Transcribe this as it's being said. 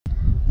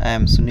I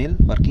am Sunil,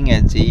 working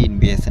as JE in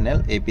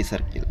BSNL AP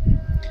Circle.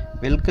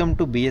 Welcome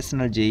to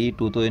BSNL JE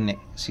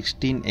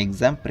 2016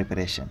 exam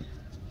preparation.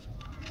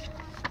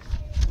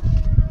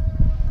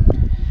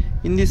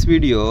 In this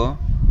video,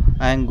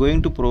 I am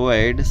going to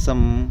provide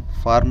some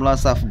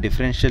formulas of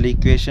differential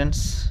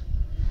equations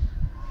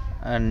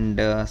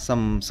and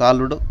some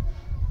solved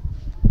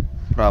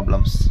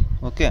problems.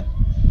 Okay.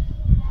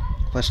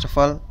 First of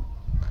all,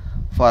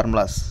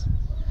 formulas.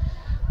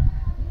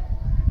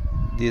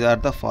 These are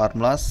the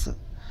formulas.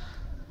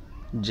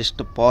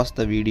 Just pause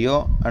the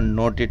video and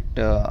note it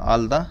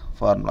all the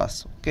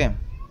formulas. Okay.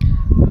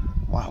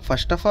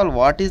 First of all,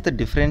 what is the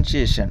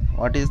differentiation?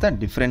 What is the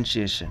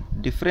differentiation?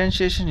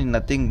 Differentiation is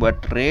nothing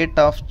but rate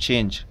of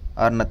change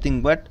or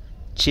nothing but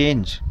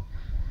change.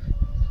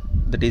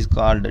 That is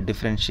called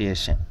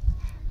differentiation.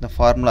 The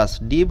formulas: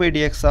 d by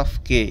dx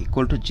of k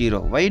equal to 0.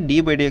 Why d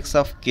by dx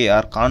of k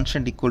are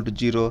constant equal to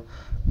 0?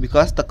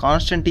 Because the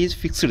constant is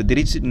fixed. There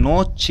is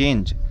no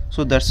change.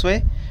 So that's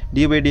why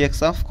d by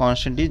dx of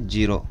constant is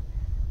 0.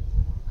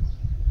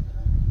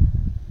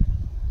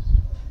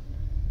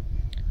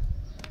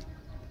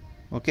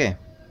 Okay.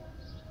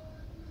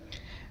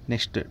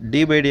 Next,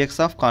 d by dx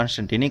of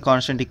constant, any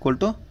constant equal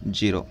to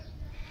 0.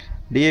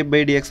 d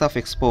by dx of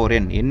x power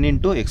n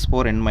into x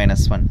power n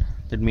minus 1.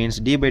 That means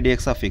d by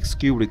dx of x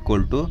cubed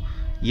equal to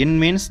n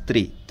means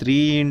 3.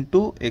 3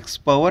 into x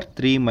power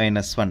 3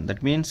 minus 1.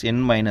 That means n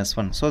minus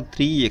 1. So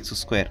 3x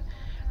square.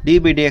 d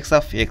by dx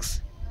of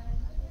x.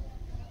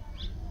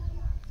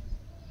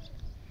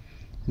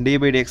 d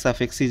by dx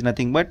of x is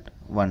nothing but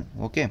 1.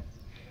 Okay.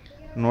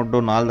 Note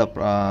down all the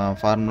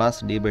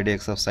formulas. d by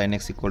dx of sin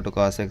x equal to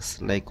cos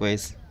x.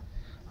 Likewise,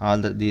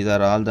 these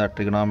are all the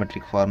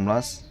trigonometric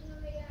formulas.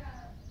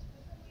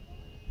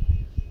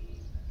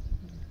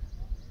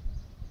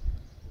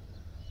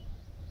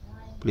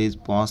 Please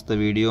pause the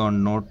video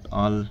and note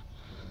all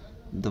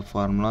the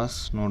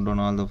formulas. Note down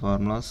all the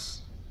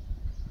formulas.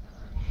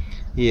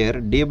 Here,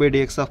 d by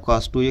dx of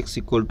cos 2x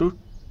equal to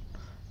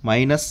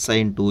minus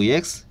sin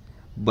 2x,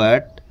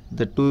 but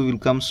the 2 will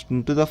come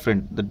into the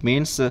front. That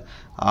means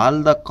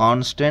all the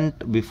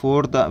constant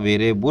before the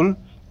variable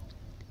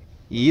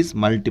is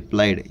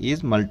multiplied.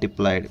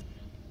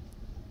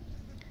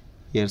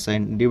 Here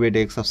sin d by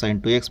dx of sin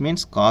 2x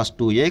means cos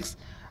 2x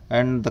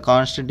and the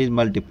constant is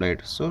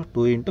multiplied. So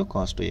 2 into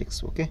cos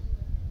 2x. Okay.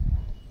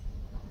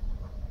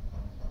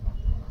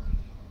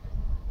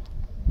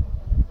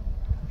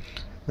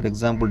 For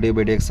example, d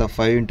by dx of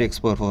 5 into x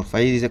power 4.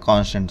 5 is a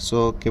constant,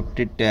 so kept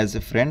it as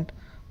a friend.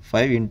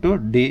 5 into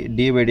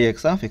d by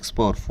dx of x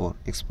power 4.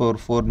 X power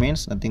 4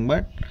 means nothing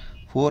but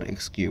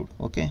 4x cubed.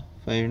 Okay.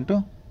 5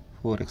 into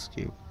 4x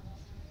cubed.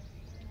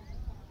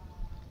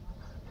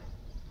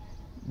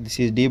 This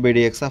is d by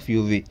dx of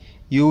uv.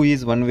 U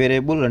is one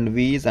variable and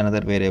v is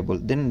another variable.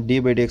 Then d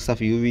by dx of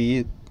uv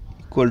is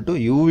equal to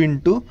u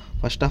into,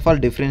 first of all,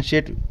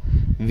 differentiate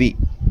v,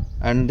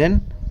 and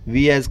then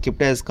v as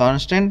kept as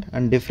constant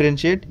and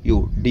differentiate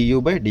u,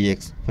 du by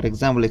dx. For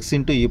example, x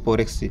into e power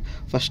x.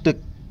 First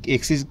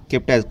x is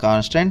kept as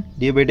constant,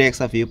 d by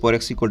dx of e power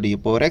x equal to e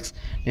power x.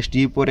 Next,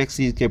 e power x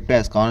is kept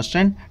as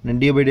constant and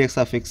d by dx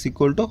of x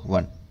equal to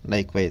 1.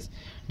 Likewise,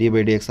 d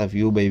by dx of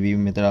u by v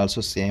method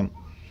also same.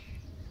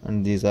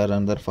 And these are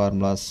another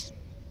formulas.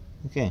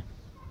 Okay.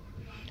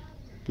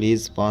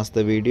 Please pause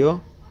the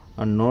video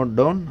and note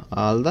down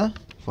all the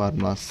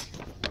formulas.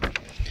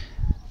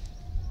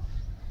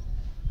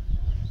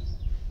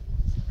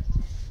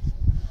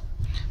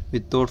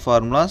 Without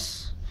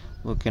formulas,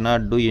 we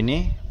cannot do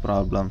any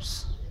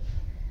problems.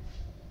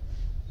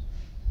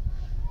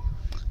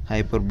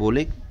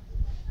 Hyperbolic.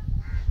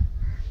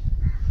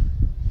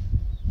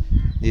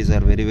 These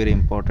are very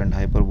important.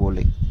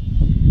 Hyperbolic.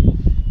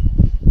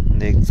 In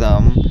the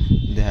exam,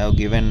 they have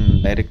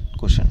given direct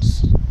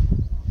questions.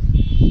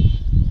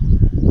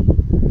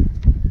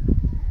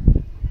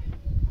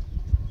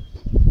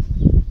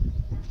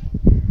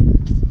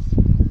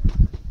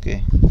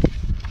 Okay.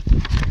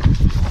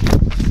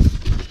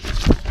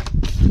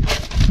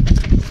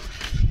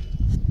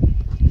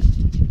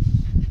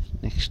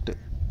 Next,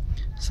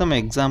 some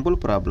example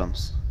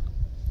problems.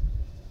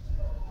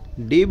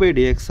 d by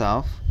dx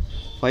of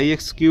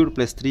 5x cubed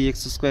plus 3x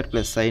square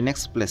plus sin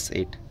x plus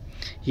 8.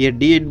 Here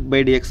d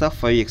by dx of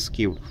 5x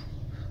cubed.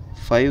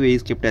 5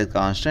 is kept as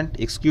constant.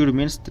 X cubed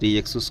means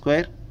 3x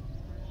square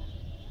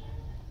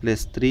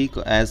plus 3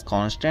 as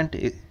constant.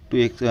 d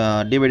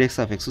by dx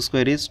of x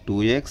square is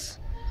 2x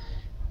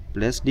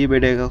plus d by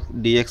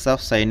dx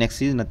of sin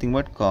x is nothing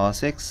but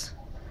cos x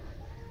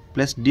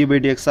plus d by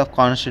dx of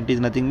constant is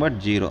nothing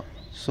but 0.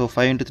 So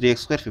 5 into 3x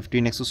square,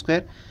 15x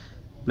square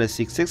plus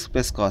 6x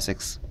plus cos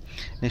x.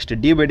 Next,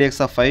 d by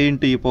dx of 5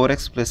 into e power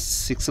x plus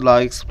 6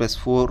 log x plus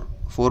 4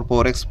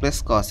 power x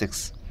plus cos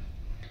x.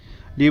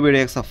 d by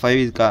dx of 5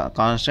 is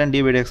constant.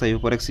 d by dx of e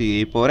power x is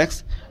e power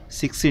x.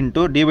 6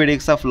 into d by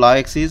dx of log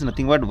x is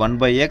nothing but 1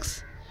 by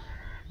x.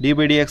 d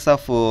by dx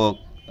of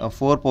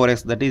 4 power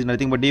x, that is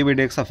nothing but d by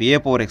dx of a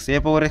power x. A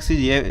power x is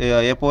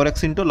a power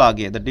x into log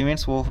a, that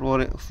means 4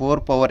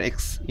 power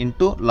x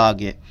into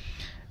log a.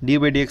 d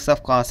by dx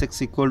of cos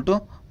x equal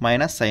to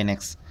minus sin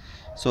x.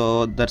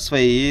 So that's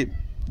why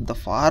the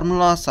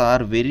formulas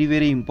are very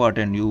very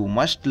important. You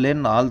must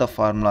learn all the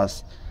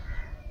formulas.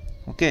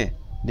 Okay,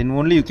 then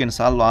only you can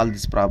solve all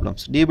these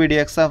problems. D by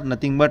dx of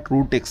nothing but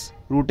root x.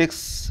 Root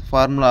x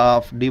formula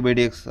of d by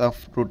dx of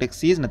root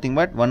x is nothing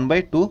but 1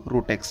 by 2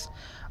 root x.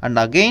 And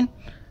again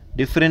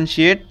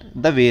differentiate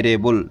the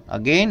variable.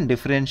 Again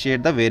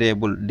differentiate the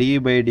variable d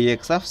by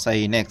dx of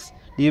sin x.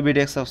 D by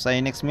dx of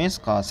sin x means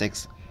cos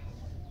x.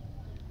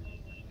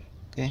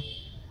 Okay,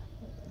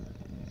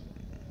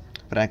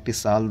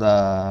 practice all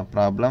the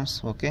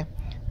problems. Okay,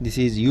 this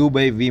is u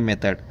by v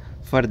method.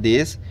 For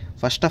this,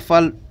 first of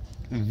all,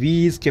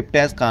 v is kept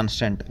as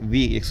constant,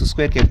 v x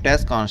square kept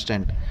as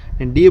constant,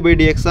 and d by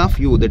dx of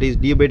u, that is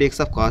d by dx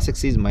of cos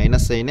x, is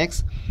minus sin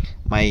x,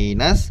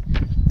 minus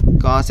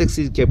cos x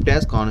is kept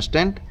as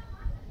constant,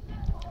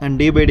 and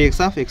d by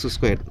dx of x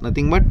square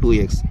nothing but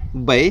 2x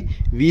by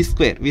v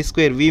square.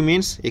 V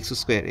means x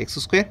square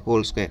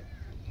whole square.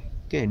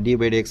 Okay, d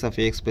by dx of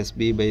ax plus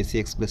b by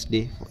cx plus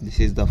d. This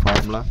is the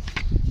formula.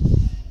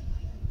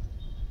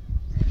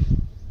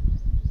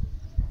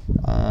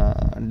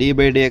 D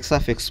by dx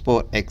of x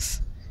power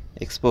x.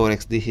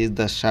 This is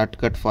the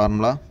shortcut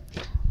formula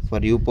for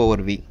u power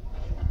v.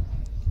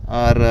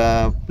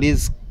 Or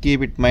please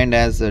keep it mind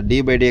as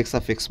d by dx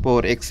of x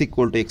power x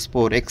equal to x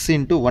power x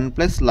into 1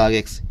 plus log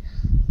x.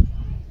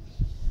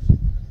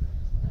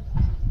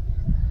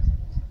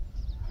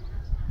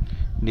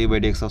 D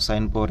by dx of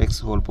sin power x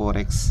whole power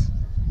x.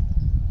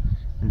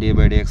 D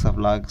by dx of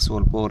log x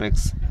whole power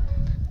x.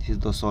 This is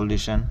the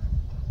solution.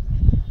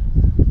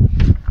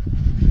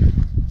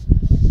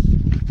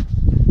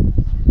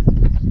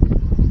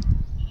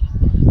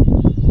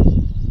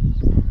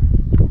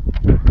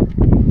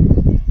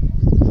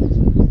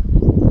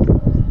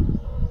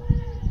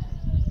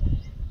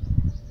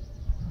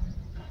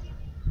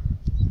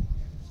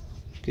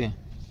 Okay,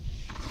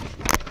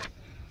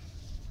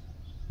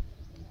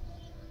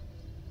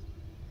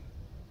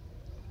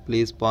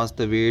 please pause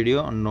the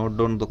video and note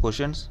down the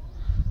questions.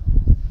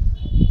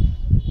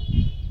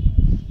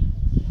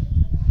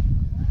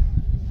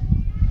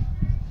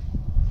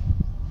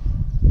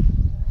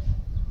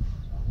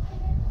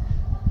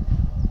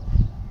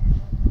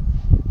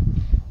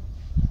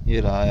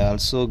 Here I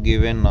also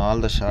given all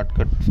the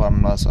shortcut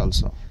formulas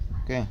also.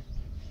 Okay,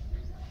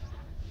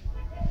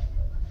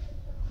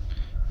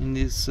 in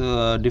this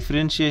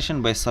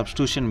differentiation by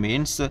substitution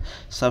means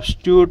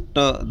substitute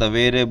the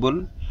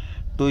variable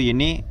to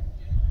any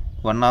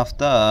one of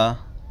the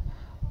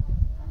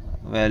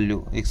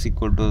value, x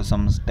equal to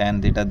some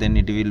tan theta, then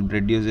it will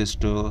reduces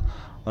to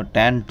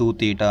tan 2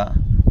 theta.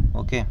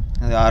 Okay,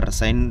 or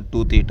sin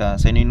 2 theta.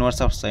 Sin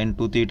inverse of sin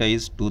 2 theta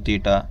is 2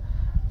 theta.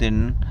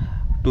 Then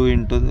 2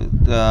 into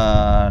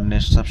the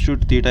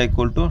substitute theta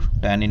equal to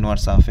tan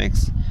inverse of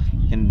x.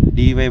 Then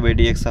dy by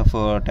dx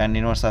of tan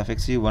inverse of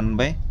x is 1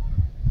 by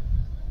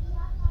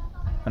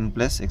 1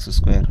 plus x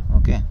square.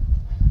 Okay,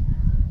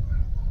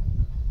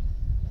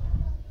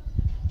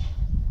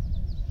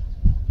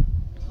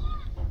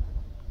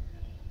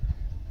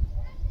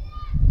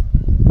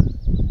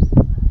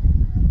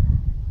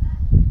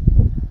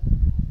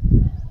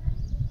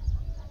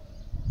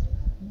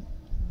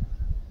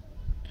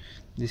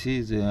 this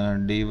is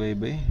dy by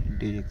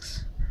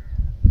dx.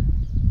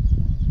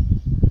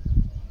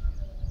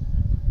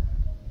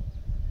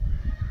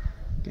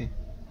 Okay,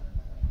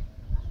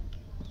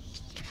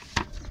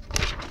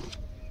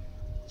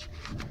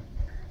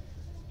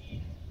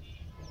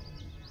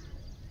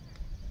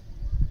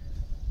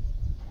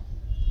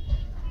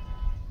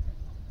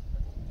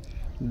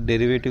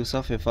 derivatives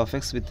of f of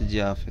x with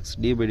g of x.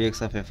 D by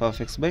dx of f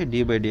of x by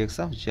d by dx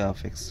of g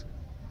of x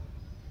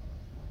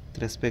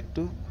with respect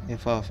to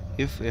f of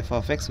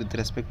x with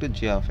respect to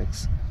g of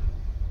x.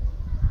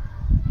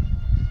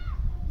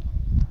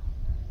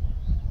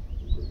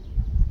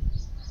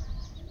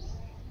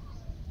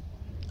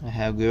 I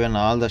have given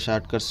all the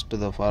shortcuts to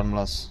the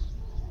formulas,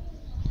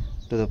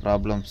 to the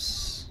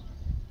problems.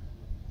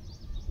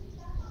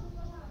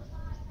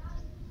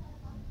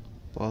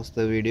 Pause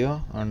the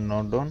video and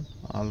note down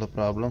all the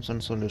problems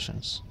and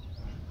solutions.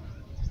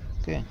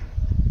 Okay,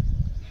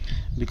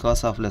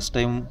 because of less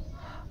time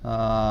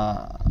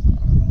I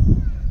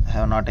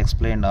have not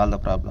explained all the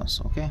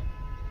problems. Okay,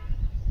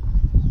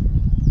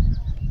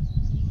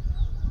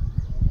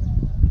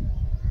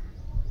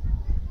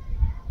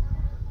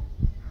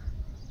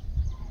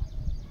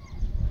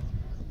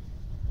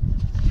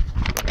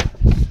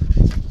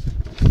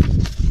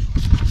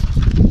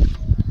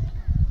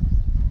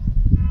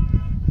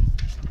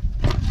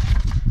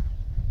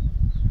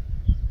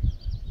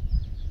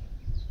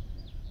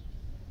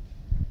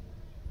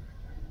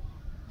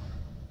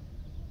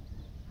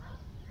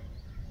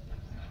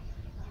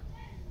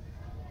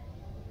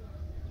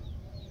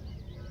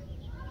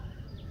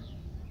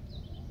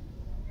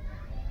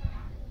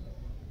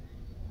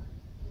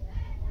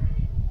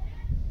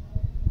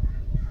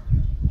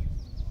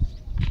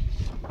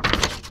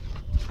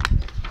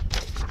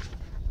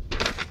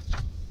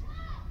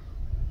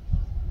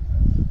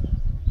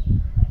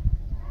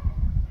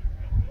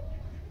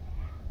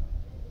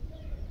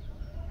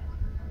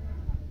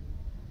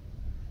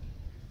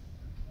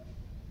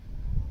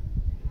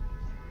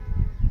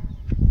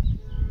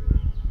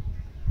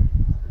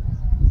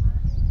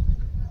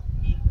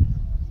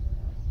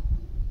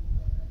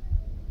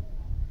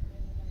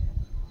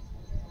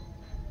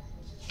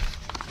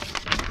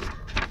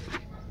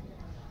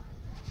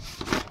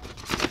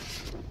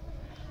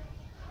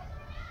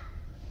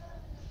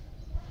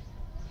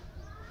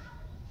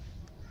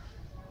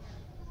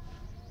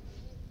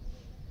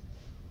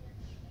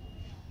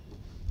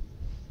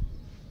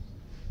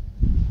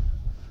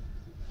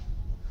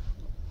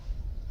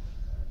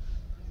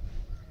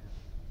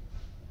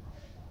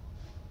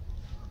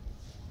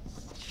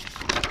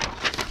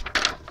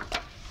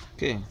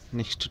 Okay,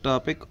 next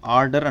topic,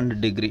 order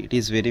and degree. It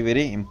is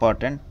very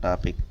important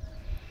topic.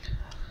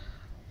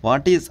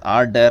 What is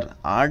order?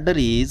 Order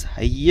is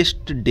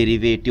highest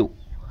derivative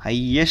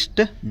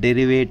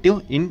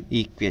in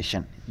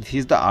equation. This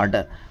is the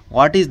order.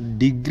 What is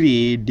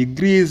degree?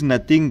 Degree is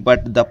nothing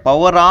but the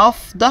power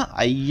of the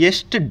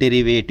highest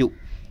derivative.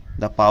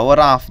 The power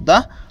of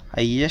the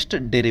highest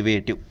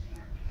derivative.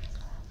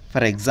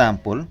 For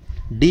example,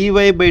 dy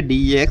by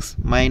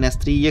dx minus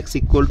 3x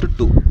equal to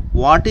 2.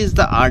 What is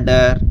the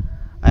order?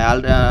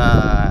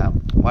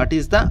 What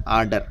is the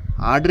order?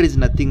 Order is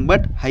nothing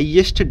but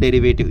highest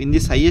derivative. In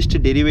this highest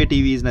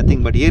derivative is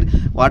nothing but here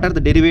what are the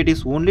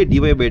derivatives? Only dy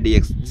by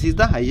dx. This is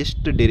the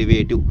highest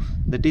derivative.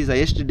 That is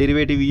highest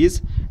derivative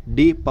is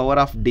d power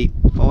of d.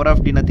 Power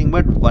of d nothing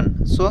but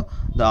 1. So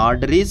the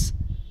order is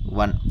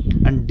 1.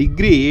 And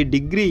degree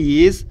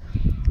is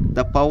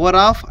the power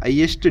of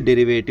highest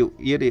derivative.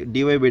 Here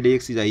dy by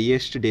dx is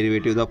highest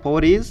derivative. The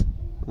power is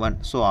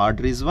 1. So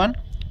order is 1,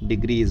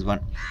 degree is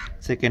 1.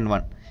 Second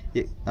one,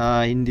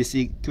 in this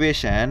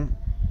equation,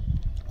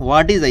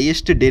 what is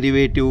highest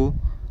derivative?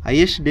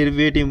 Highest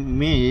derivative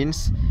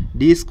means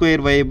d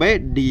square y by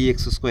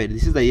dx square.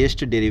 This is the highest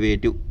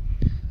derivative.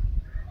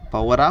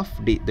 Power of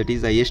d, that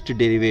is highest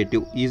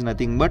derivative, is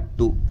nothing but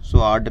 2. So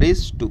order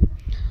is 2.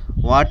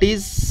 What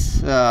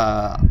is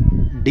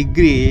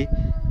degree?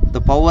 The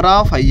power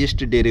of highest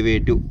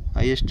derivative.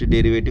 Highest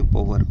derivative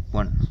power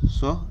 1.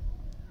 So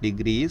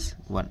degree is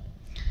 1.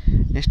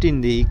 Next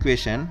in the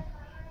equation,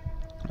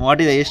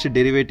 what is highest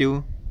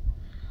derivative?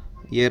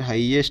 Here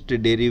highest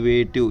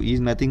derivative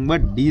is nothing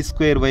but d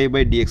square y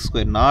by dx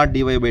square, not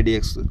dy by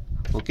dx.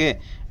 Okay,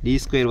 d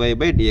square y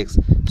by dx.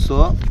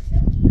 So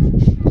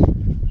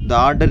the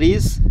order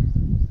is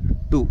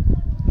 2.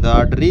 The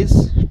order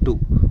is 2.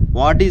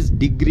 What is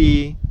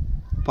degree?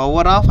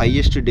 Power of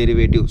highest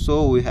derivative.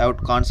 So we have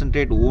to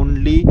concentrate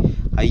only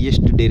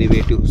highest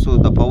derivative. So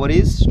the power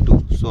is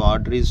 2. So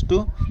order is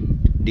 2,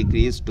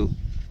 degree is 2.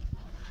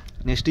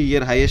 Next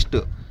here highest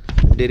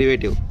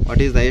derivative.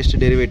 What is the highest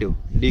derivative?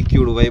 D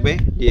cubed y by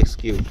dx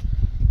cubed.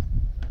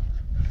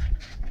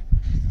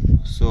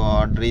 So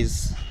order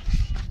is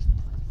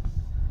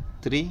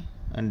 3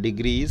 and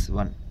degree is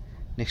 1.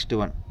 Next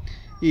one,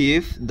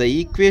 if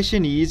the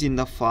equation is in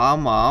the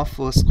form of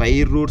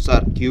square roots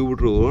or cube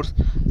roots,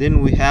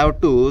 then we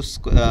have to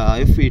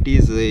if it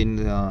is in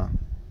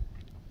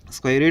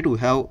square root, we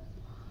have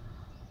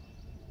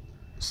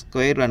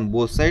square on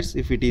both sides.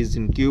 If it is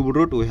in cube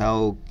root, we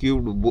have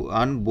cubed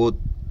on both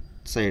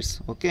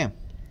sides. Okay,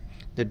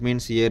 that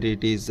means here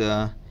it is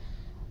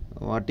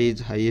what is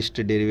highest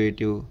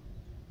derivative,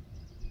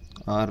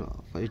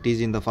 or it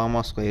is in the form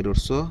of square root,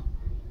 so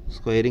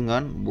squaring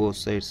on both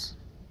sides.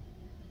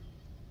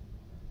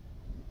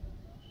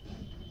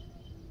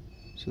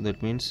 So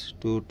that means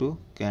 2 to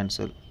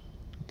cancel.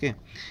 Okay,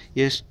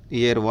 yes,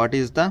 here what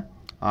is the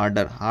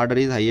order? Order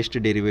is highest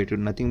derivative,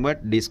 nothing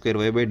but d square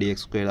y by dx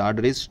square.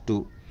 Order is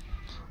 2.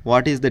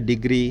 What is the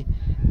degree?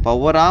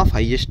 Power of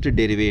highest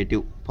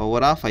derivative.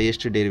 Power of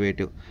highest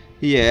derivative.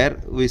 Here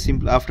we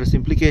after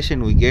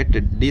simplification we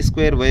get d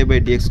square y by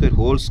dx square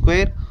whole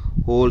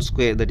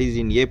square, that is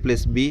in a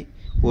plus b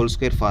whole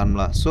square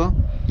formula. So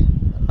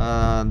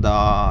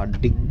the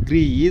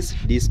degree is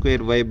d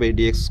square y by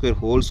dx square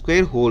whole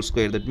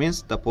square. That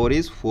means the power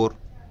is 4.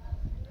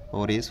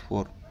 Power is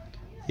 4.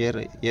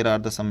 Here are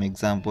the some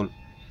example.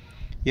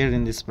 Here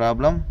in this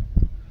problem,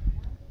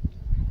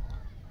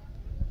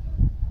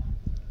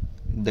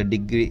 the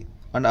degree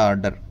and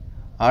order.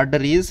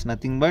 Order is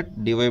nothing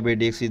but dy by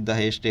dx is the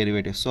highest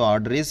derivative. So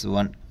order is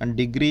 1 and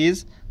degree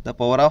is the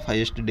power of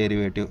highest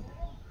derivative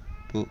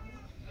 2.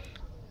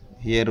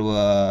 Here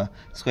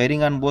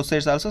squaring on both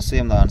sides also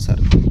same the answer.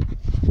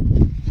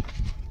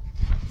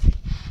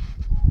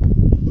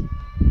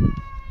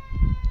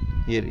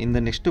 Here in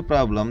the next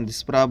problem,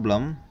 this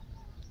problem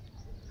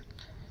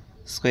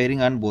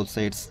squaring on both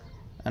sides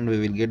and we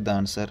will get the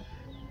answer.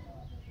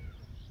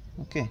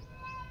 Okay,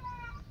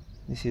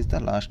 this is the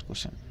last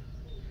question.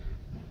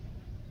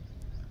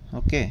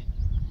 Okay,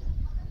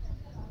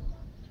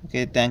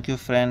 thank you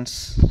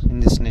friends. In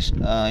this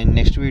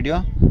next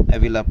video I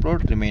will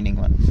upload remaining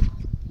one.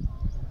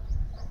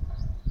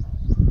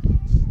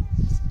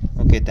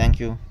 Okay, thank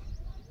you.